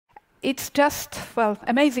it's just, well,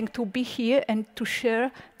 amazing to be here and to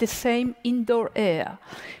share the same indoor air,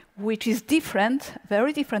 which is different,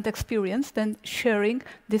 very different experience than sharing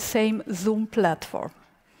the same Zoom platform.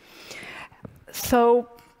 So,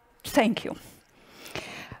 thank you.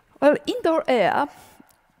 Well, indoor air,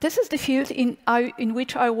 this is the field in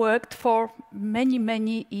which I worked for many,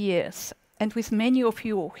 many years, and with many of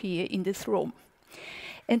you here in this room.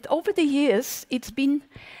 And over the years, it's been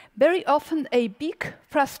very often a big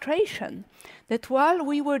frustration that while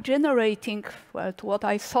we were generating, well, to what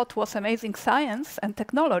I thought was amazing science and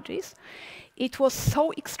technologies, it was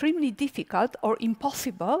so extremely difficult or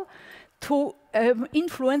impossible to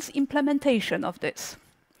influence implementation of this.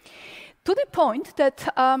 To the point that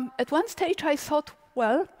at one stage I thought,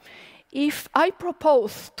 well, if I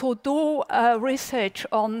propose to do research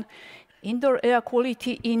on indoor air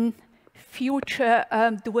quality in future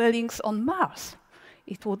dwellings on Mars,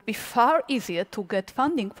 it would be far easier to get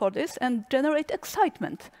funding for this and generate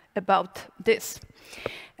excitement about this.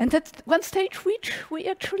 And at one stage, we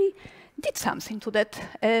actually did something to that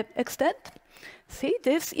extent. See,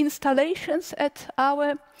 these installations at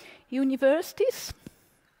our universities.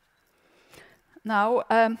 Now,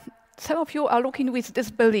 some of you are looking with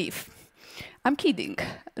disbelief. I'm kidding.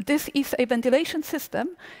 This is a ventilation system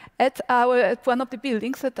at one of the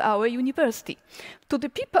buildings at our university.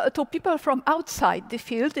 To people from outside the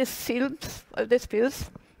field, this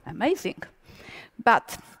feels amazing.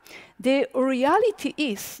 But the reality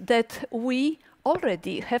is that we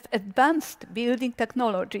already have advanced building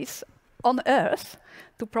technologies on Earth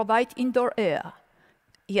to provide indoor air.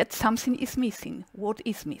 Yet something is missing. What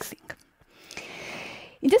is missing?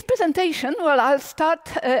 In this presentation, well, I'll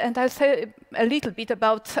start and I'll say a little bit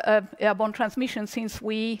about airborne transmission, since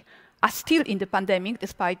we are still in the pandemic,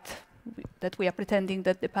 despite that we are pretending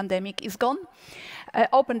that the pandemic is gone.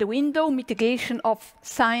 Open the window, mitigation of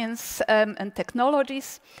science and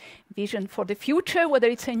technologies, vision for the future, whether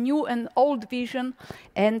it's a new and old vision,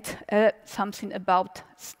 and something about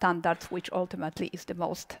standards, which ultimately is the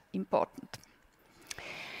most important.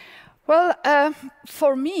 Well,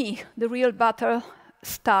 for me, the real battle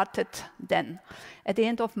started then, at the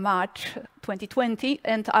end of March 2020,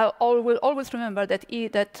 and I will always remember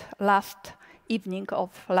that last evening of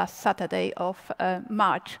last Saturday of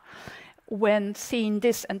March, when seeing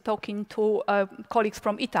this and talking to colleagues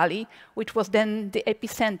from Italy, which was then the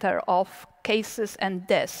epicenter of cases and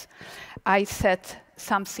deaths, I said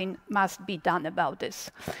something must be done about this.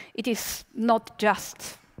 It is not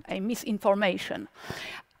just a misinformation.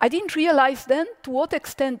 I didn't realize then to what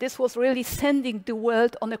extent this was really sending the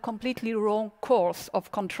world on a completely wrong course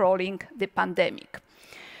of controlling the pandemic.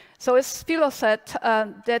 So as Philo said,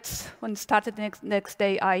 that's when it started the next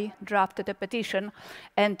day. I drafted a petition,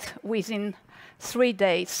 and within 3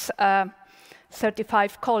 days,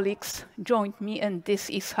 35 colleagues joined me, and this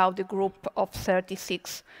is how the group of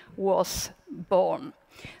 36 was born.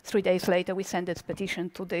 3 days later, we sent this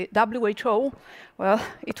petition to the WHO. Well,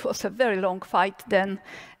 it was a very long fight then,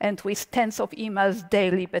 and with tens of emails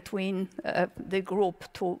daily between the group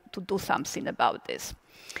to do something about this.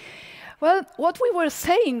 Well, what we were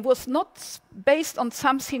saying was not based on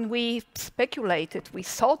something we speculated, we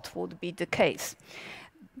thought would be the case.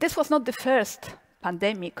 This was not the first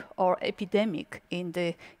pandemic or epidemic in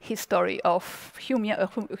the history of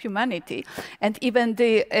humanity, and even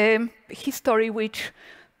the history which,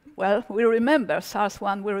 well, we remember,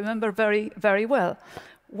 SARS-1, we remember very, very well.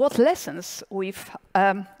 What lessons we've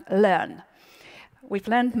learned? We've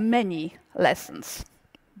learned many lessons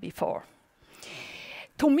before.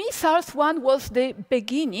 To me, SARS-1 was the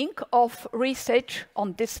beginning of research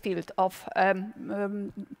on this field of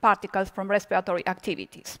particles from respiratory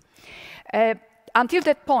activities. Until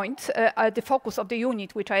that point, the focus of the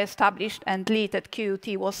unit which I established and lead at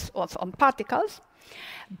QUT was on particles.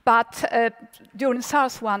 But during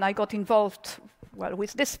SARS-1, I got involved, well,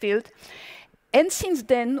 with this field. And since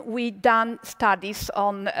then, we've done studies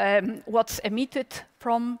on what's emitted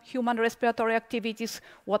from human respiratory activities,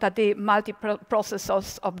 what are the multiple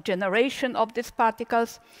processes of generation of these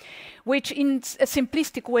particles, which in a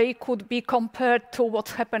simplistic way could be compared to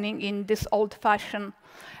what's happening in this old-fashioned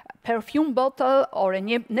perfume bottle or a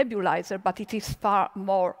nebulizer, but it is far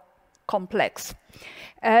more complex.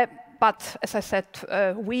 But as I said,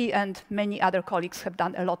 we and many other colleagues have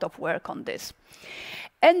done a lot of work on this.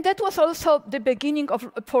 And that was also the beginning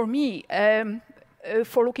of, for me,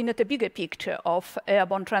 for looking at the bigger picture of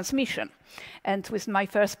airborne transmission. And with my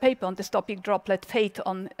first paper on this topic, Droplet Fate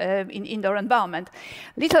in Indoor Environment,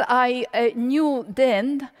 little I knew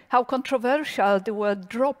then how controversial the word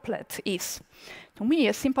droplet is. to me,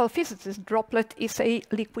 a simple physicist, droplet is a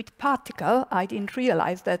liquid particle. I didn't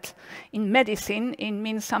realize that in medicine it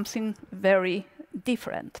means something very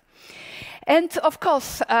different. And of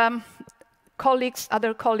course, colleagues,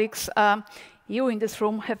 other colleagues, you in this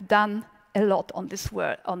room have done a lot on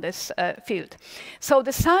this field. So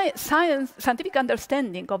the scientific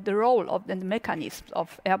understanding of the role of the mechanisms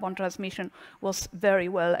of airborne transmission was very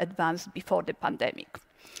well advanced before the pandemic.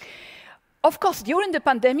 Of course, during the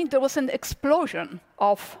pandemic, there was an explosion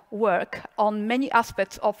of work on many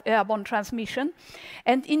aspects of airborne transmission.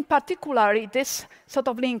 And in particular, this sort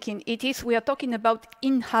of linking, we are talking about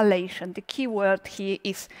inhalation. The key word here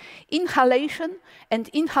is inhalation, and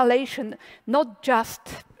inhalation not just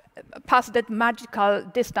past that magical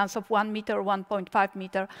distance of 1 meter, 1.5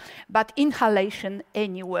 meter, but inhalation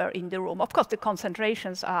anywhere in the room. Of course, the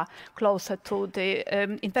concentrations are closer to the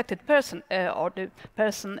infected person or the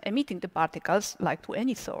person emitting the particles, like to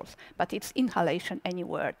any source, but it's inhalation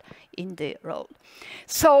anywhere in the room.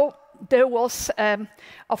 So there was,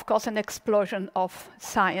 of course, an explosion of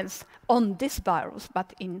science on this virus,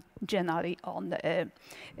 but in generally on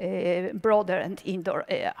broader and indoor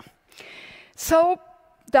air. So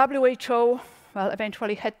WHO, well,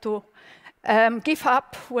 eventually had to give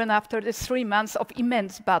up when after the 3 months of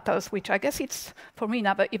immense battles, which I guess it's, for me,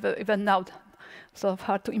 never, even now, sort of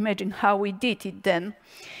hard to imagine how we did it then.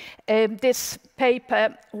 This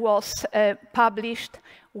paper was published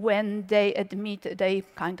when they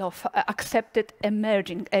kind of accepted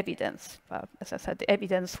emerging evidence. Well, as I said, the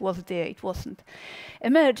evidence was there, it wasn't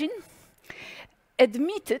emerging.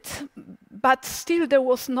 Admitted, but still there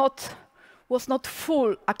was not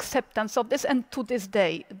full acceptance of this, and to this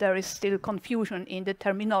day there is still confusion in the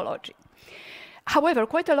terminology. However,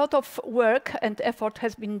 quite a lot of work and effort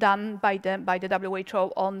has been done by the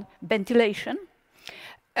WHO on ventilation.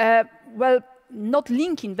 Well, not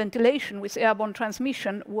linking ventilation with airborne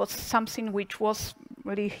transmission was something which was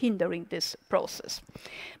really hindering this process.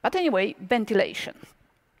 But anyway, ventilation.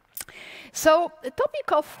 So the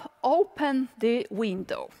topic of open the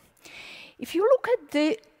window. If you look at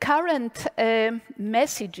the current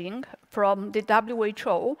messaging from the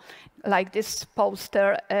WHO, like this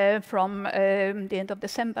poster from the end of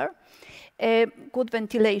December, good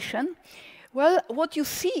ventilation, well, what you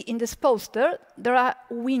see in this poster, there are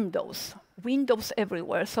windows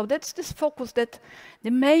everywhere. So that's this focus that the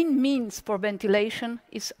main means for ventilation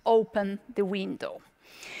is open the window.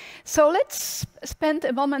 So let's spend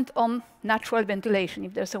a moment on natural ventilation.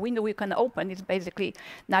 If there's a window you can open, it's basically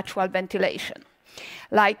natural ventilation.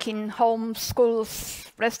 Like in homes,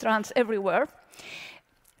 schools, restaurants, everywhere.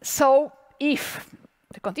 So if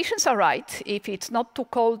the conditions are right, if it's not too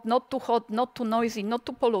cold, not too hot, not too noisy, not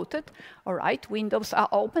too polluted, all right, windows are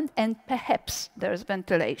open and perhaps there's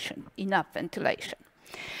ventilation, enough ventilation.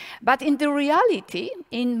 But in the reality,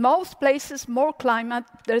 in most places, more climate,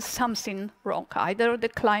 there's something wrong. Either the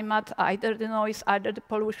climate, either the noise, either the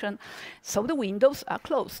pollution. So the windows are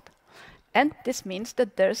closed. And this means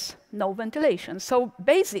that there's no ventilation. So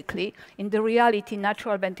basically, in the reality,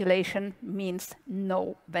 natural ventilation means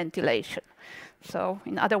no ventilation. So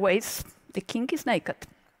in other ways, the king is naked.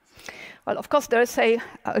 Well, of course, there's a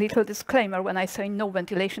little disclaimer when I say no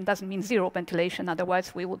ventilation doesn't mean zero ventilation,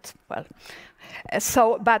 otherwise we would, well,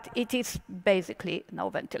 but it is basically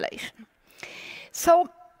no ventilation. So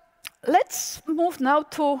let's move now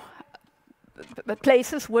to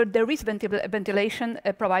places where there is ventilation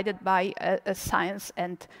provided by science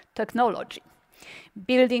and technology.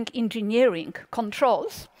 Building engineering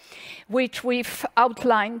controls, which we've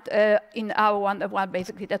outlined in our one,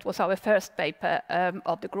 basically that was our first paper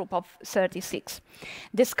of the group of 36,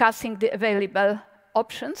 discussing the available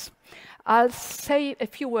options. I'll say a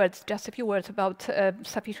few words, just a few words about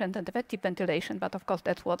sufficient and effective ventilation, but of course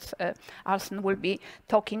that's what Arsen will be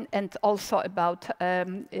talking, and also about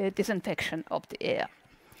disinfection of the air.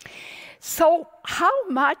 So how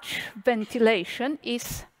much ventilation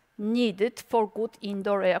is needed for good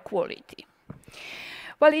indoor air quality?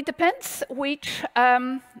 Well, it depends which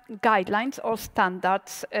guidelines or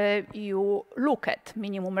standards you look at.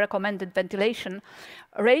 Minimum recommended ventilation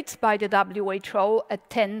rates by the WHO at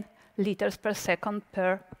 10 liters per second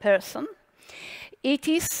per person. It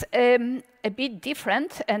is a bit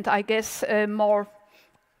different, and I guess more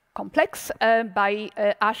complex by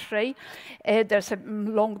ASHRAE. There's a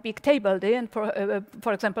long, big table there, and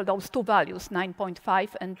for example, those two values,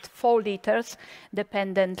 9.5 and 4 liters,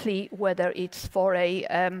 dependently whether it's for a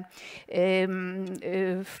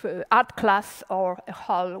art class or a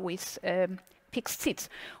hall with fixed seats.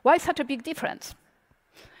 Why such a big difference?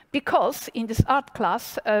 because in this art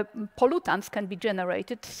class, pollutants can be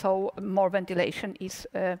generated, so more ventilation is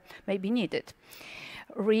maybe needed.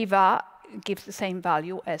 REHVA gives the same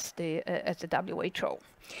value as the WHO.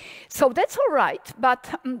 So that's all right,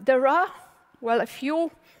 but there are, well, a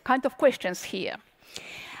few kind of questions here.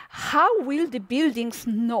 How will the buildings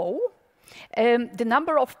know the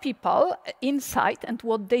number of people inside and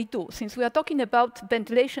what they do? Since we are talking about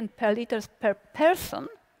ventilation per liters per person,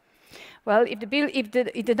 well, if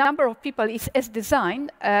the number of people is as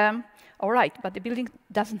designed, all right, but the building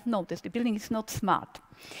doesn't know this. The building is not smart.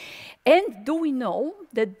 And do we know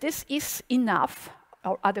that this is enough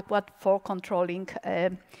or adequate for controlling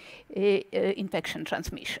infection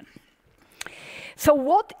transmission? So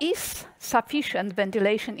what is sufficient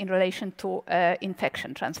ventilation in relation to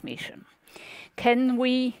infection transmission? Can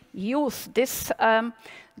we use this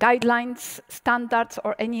guidelines, standards,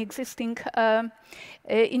 or any existing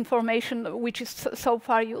information which is so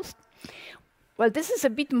far used? Well, this is a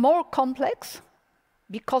bit more complex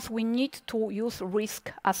because we need to use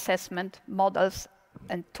risk assessment models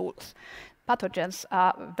and tools. Pathogens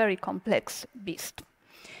are very complex beasts.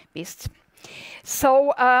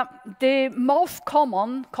 So the most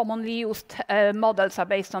commonly used models are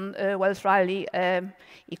based on Wells-Riley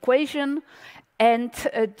equation. And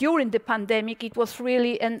during the pandemic, it was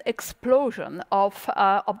really an explosion of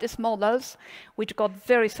these models, which got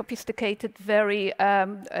very sophisticated, very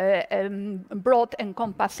broad,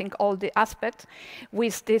 encompassing all the aspects,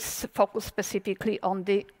 with this focus specifically on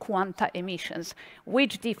the quanta emissions,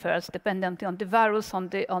 which differs dependently on the virus, on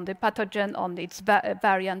the pathogen, on its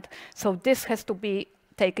variant. So this has to be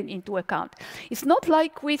taken into account. It's not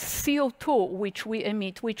like with CO2, which we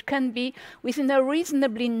emit, which can be within a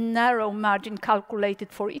reasonably narrow margin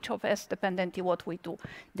calculated for each of us, dependently what we do.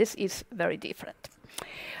 This is very different.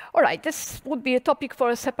 All right, this would be a topic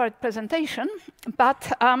for a separate presentation,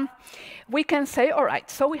 but we can say, all right,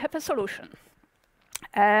 so we have a solution.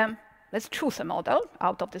 Let's choose a model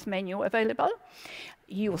out of this menu available,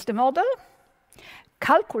 use the model,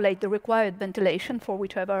 calculate the required ventilation for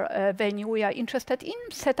whichever venue we are interested in,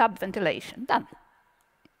 set up ventilation, done.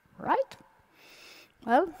 Right?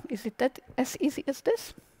 Well, is it that as easy as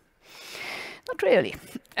this? Not really.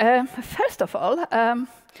 First of all,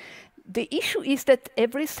 the issue is that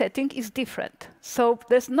every setting is different. So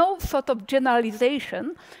there's no sort of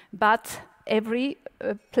generalization, but every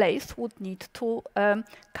place would need to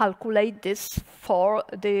calculate this for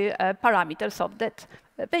the parameters of that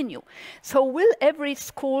venue. So will every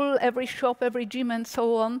school, every shop, every gym and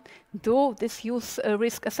so on do this, use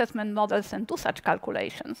risk assessment models and do such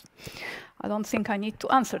calculations? I don't think I need to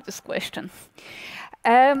answer this question.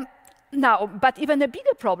 Now, but even a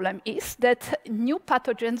bigger problem is that new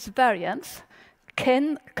pathogens variants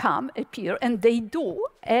can appear, and they do,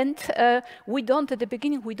 and we don't, at the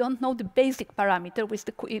beginning, we don't know the basic parameter,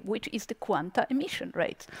 which is the quanta emission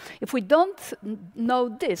rate. If we don't know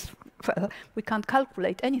this, well, we can't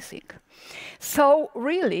calculate anything. So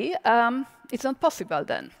really, it's not possible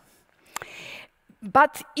then.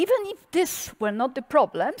 But even if this were not the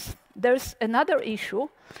problems, there's another issue,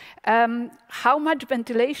 how much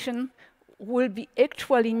ventilation will be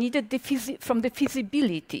actually needed from the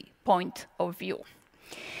feasibility point of view.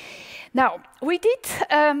 Now, we did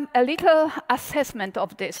a little assessment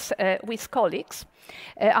of this with colleagues.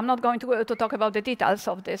 I'm not going to talk about the details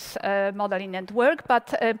of this modeling and work, but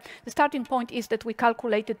the starting point is that we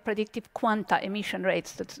calculated predictive quanta emission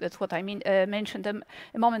rates, that's what I mentioned a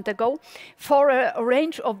moment ago, for a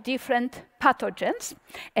range of different pathogens.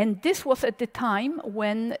 And this was at the time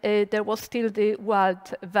when there was still the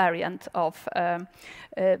wild variant of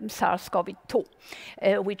SARS-CoV-2,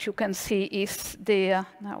 which you can see is the,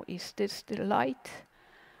 now is this the light?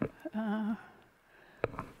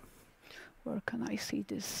 Where can I see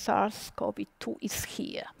this? SARS-CoV-2 is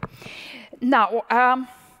here. Now,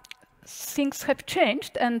 things have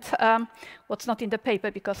changed, and what's not in the paper,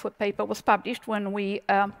 because what paper was published when we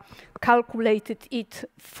calculated it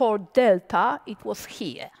for Delta, it was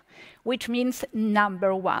here, which means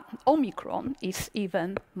number 1. Omicron is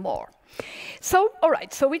even more. So, all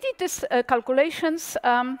right, so we did these calculations,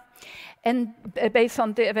 and based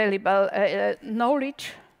on the available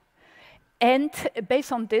knowledge, and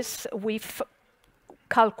based on this, we've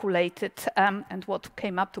calculated and what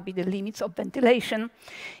came up to be the limits of ventilation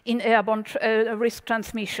in airborne risk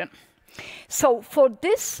transmission. So for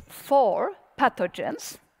these 4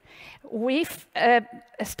 pathogens, we've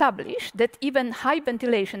established that even high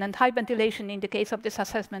ventilation, and high ventilation in the case of this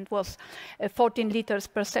assessment was 14 liters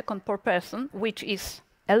per second per person, which is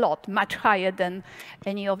a lot, much higher than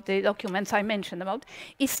any of the documents I mentioned about,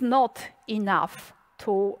 is not enough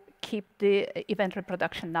to keep the event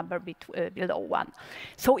reproduction number below 1.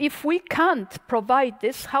 So if we can't provide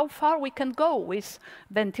this, how far we can go with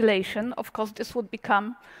ventilation? Of course, this would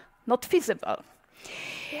become not feasible.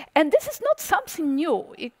 And this is not something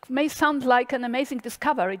new. It may sound like an amazing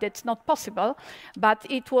discovery that's not possible, but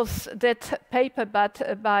it was that paper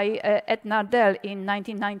by Ed Nardell in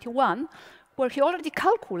 1991, where he already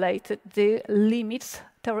calculated the limits,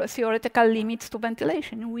 theoretical limits to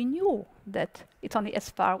ventilation. We knew that it's only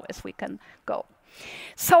as far as we can go.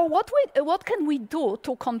 So what can we do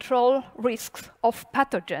to control risks of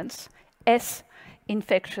pathogens as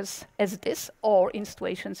infectious as this, or in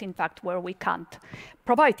situations, in fact, where we can't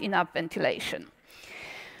provide enough ventilation?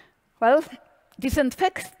 Well,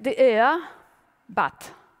 disinfect the air,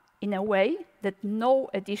 but in a way that no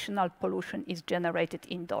additional pollution is generated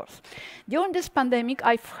indoors. During this pandemic,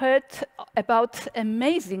 I've heard about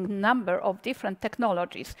amazing number of different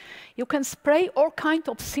technologies. You can spray all kinds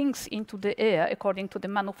of things into the air, according to the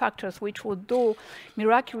manufacturers, which would do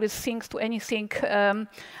miraculous things to anything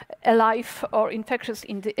alive or infectious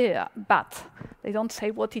in the air, but they don't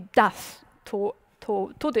say what it does to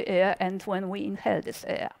the air and when we inhale this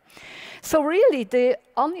air. So really, the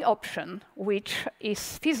only option which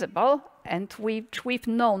is feasible and which we've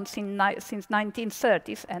known since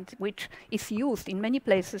 1930s and which is used in many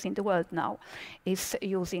places in the world now is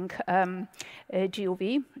using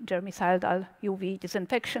GUV, germicidal UV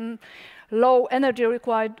disinfection. Low energy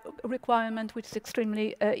requirement, which is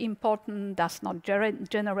extremely important, does not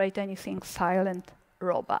generate anything, silent,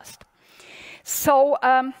 robust. So,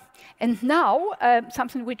 and now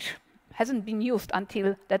something which hasn't been used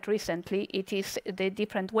until that recently, it is the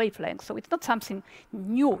different wavelengths. So it's not something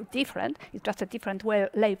new, different, it's just a different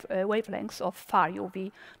wavelengths of far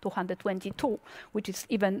UV 222, which is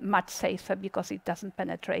even much safer because it doesn't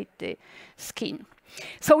penetrate the skin.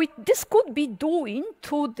 So this could be doing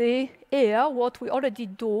to the air what we already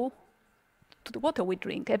do to the water we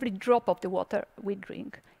drink. Every drop of the water we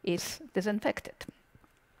drink is disinfected.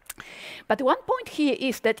 But one point here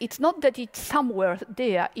is that it's not that it's somewhere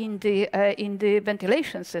there in the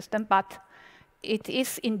ventilation system, but it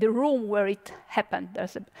is in the room where it happened.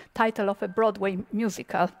 There's a title of a Broadway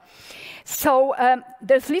musical. So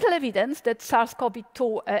there's little evidence that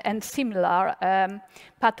SARS-CoV-2 and similar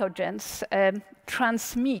pathogens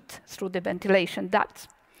transmit through the ventilation ducts,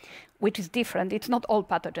 which is different. It's not all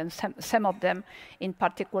pathogens. Some of them, in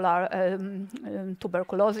particular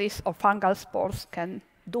tuberculosis or fungal spores, can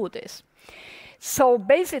do this. So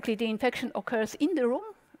basically, the infection occurs in the room,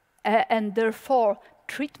 and therefore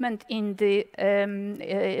treatment in the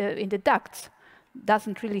ducts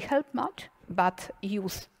doesn't really help much, but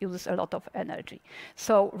uses a lot of energy.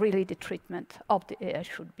 So really, the treatment of the air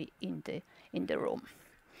should be in the room.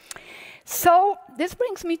 So this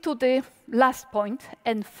brings me to the last point: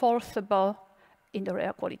 enforceable indoor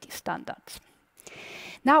air quality standards.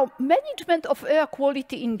 Now, management of air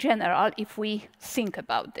quality in general, if we think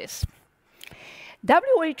about this.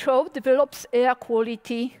 WHO develops air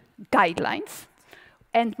quality guidelines,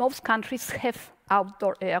 and most countries have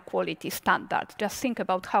outdoor air quality standards. Just think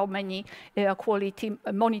about how many air quality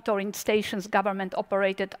monitoring stations government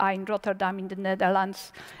operated are in Rotterdam, in the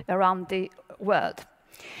Netherlands, around the world.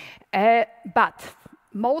 But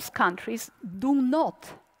most countries do not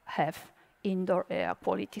have indoor air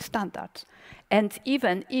quality standards. And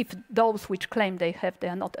even if those which claim they have, they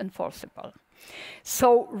are not enforceable.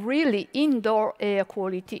 So really, indoor air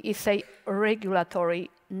quality is a regulatory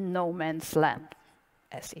no man's land,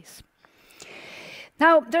 as is.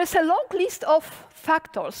 Now, there's a long list of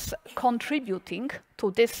factors contributing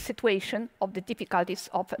to this situation of the difficulties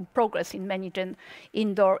of progress in managing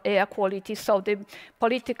indoor air quality. So the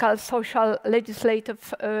political, social,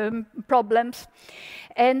 legislative problems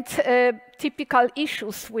and typical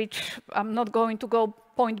issues, which I'm not going to go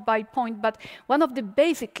point by point, but one of the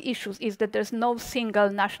basic issues is that there's no single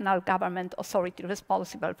national government authority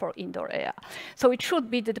responsible for indoor air. So it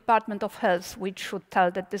should be the Department of Health which should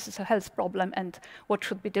tell that this is a health problem and what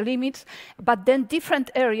should be the limits. But then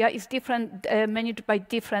different area is different, managed by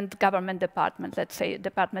different government departments, let's say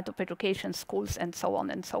Department of Education, schools, and so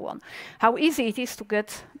on and so on. How easy it is to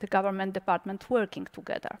get the government department working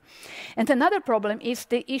together. And another problem is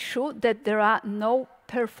the issue that there are no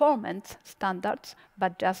performance standards,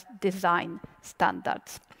 but just design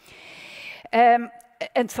standards. And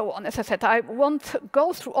so on. As I said, I won't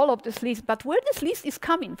go through all of this list, but where this list is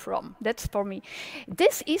coming from, that's for me.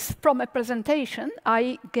 This is from a presentation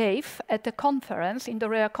I gave at a conference,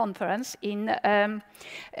 Indoor Air Conference, in,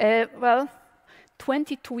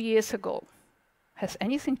 22 years ago. Has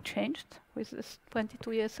anything changed with this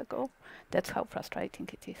 22 years ago? That's how frustrating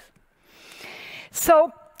it is.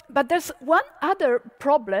 So but there's one other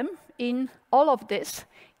problem in all of this.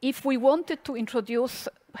 If we wanted to introduce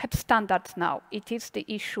HEP standards now, it is the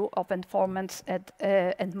issue of enforcement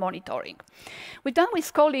and monitoring. We've done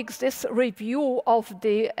with colleagues this review of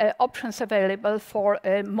the options available for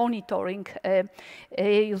monitoring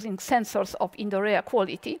using sensors of indoor air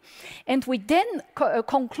quality. And we then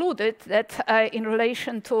concluded that in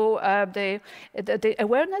relation to the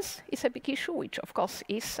awareness is a big issue, which of course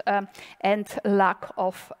is, and lack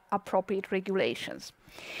of appropriate regulations.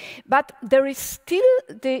 But there is still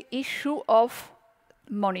the issue of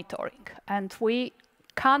monitoring, and we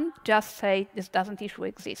can't just say this doesn't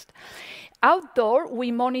exist. Outdoor,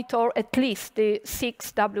 we monitor at least the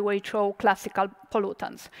 6 WHO classical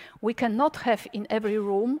pollutants. We cannot have in every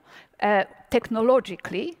room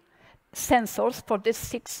technologically sensors for these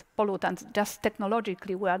 6 pollutants. Just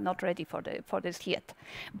technologically, we are not ready for this yet.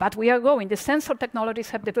 But we are going. The sensor technologies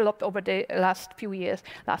have developed over the last few years,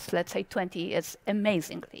 let's say 20 years,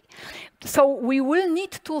 amazingly. So we will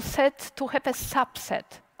need to have a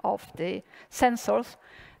subset of the sensors,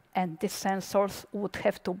 and these sensors would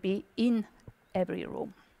have to be in every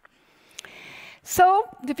room. So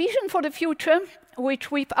the vision for the future,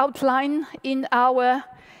 which we've outlined in our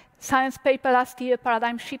science paper last year,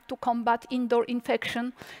 Paradigm Shift to Combat Indoor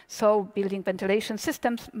Infection. So building ventilation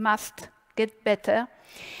systems must get better.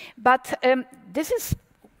 But this is,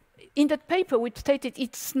 in that paper, we stated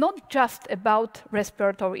it's not just about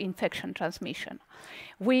respiratory infection transmission.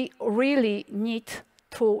 We really need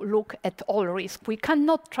to look at all risks. We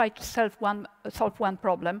cannot try to solve one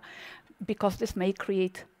problem, because this may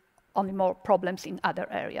create only more problems in other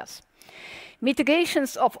areas.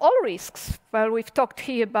 Mitigations of all risks. Well, we've talked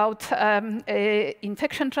here about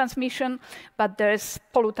infection transmission, but there's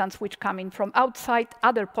pollutants which come in from outside,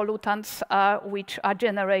 other pollutants which are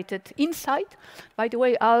generated inside. By the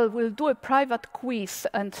way, I will do a private quiz,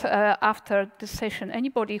 and after the session,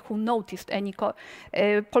 anybody who noticed any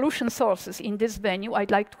pollution sources in this venue,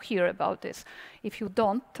 I'd like to hear about this. If you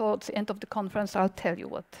don't, towards the end of the conference, I'll tell you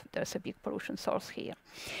what there's a big pollution source here.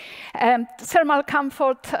 Thermal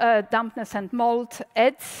comfort, dampness and mold.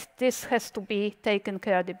 This has to be taken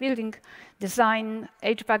care of. The building design,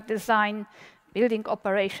 HVAC design, building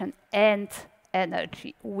operation, and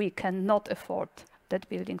energy. We cannot afford that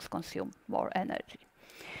buildings consume more energy.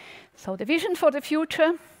 So the vision for the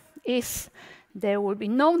future is there will be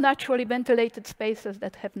no naturally ventilated spaces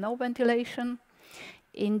that have no ventilation.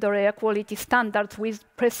 Indoor air quality standards with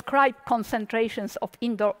prescribed concentrations of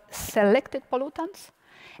indoor selected pollutants,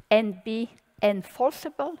 and be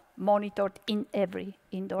enforceable, monitored in every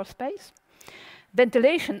indoor space.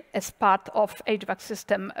 Ventilation as part of HVAC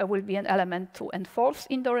system will be an element to enforce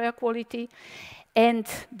indoor air quality, and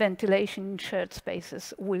ventilation in shared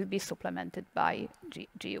spaces will be supplemented by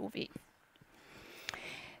GUV.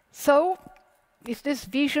 So, is this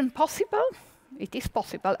vision possible? It is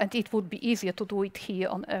possible, and it would be easier to do it here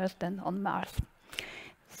on Earth than on Mars.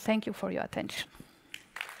 Thank you for your attention.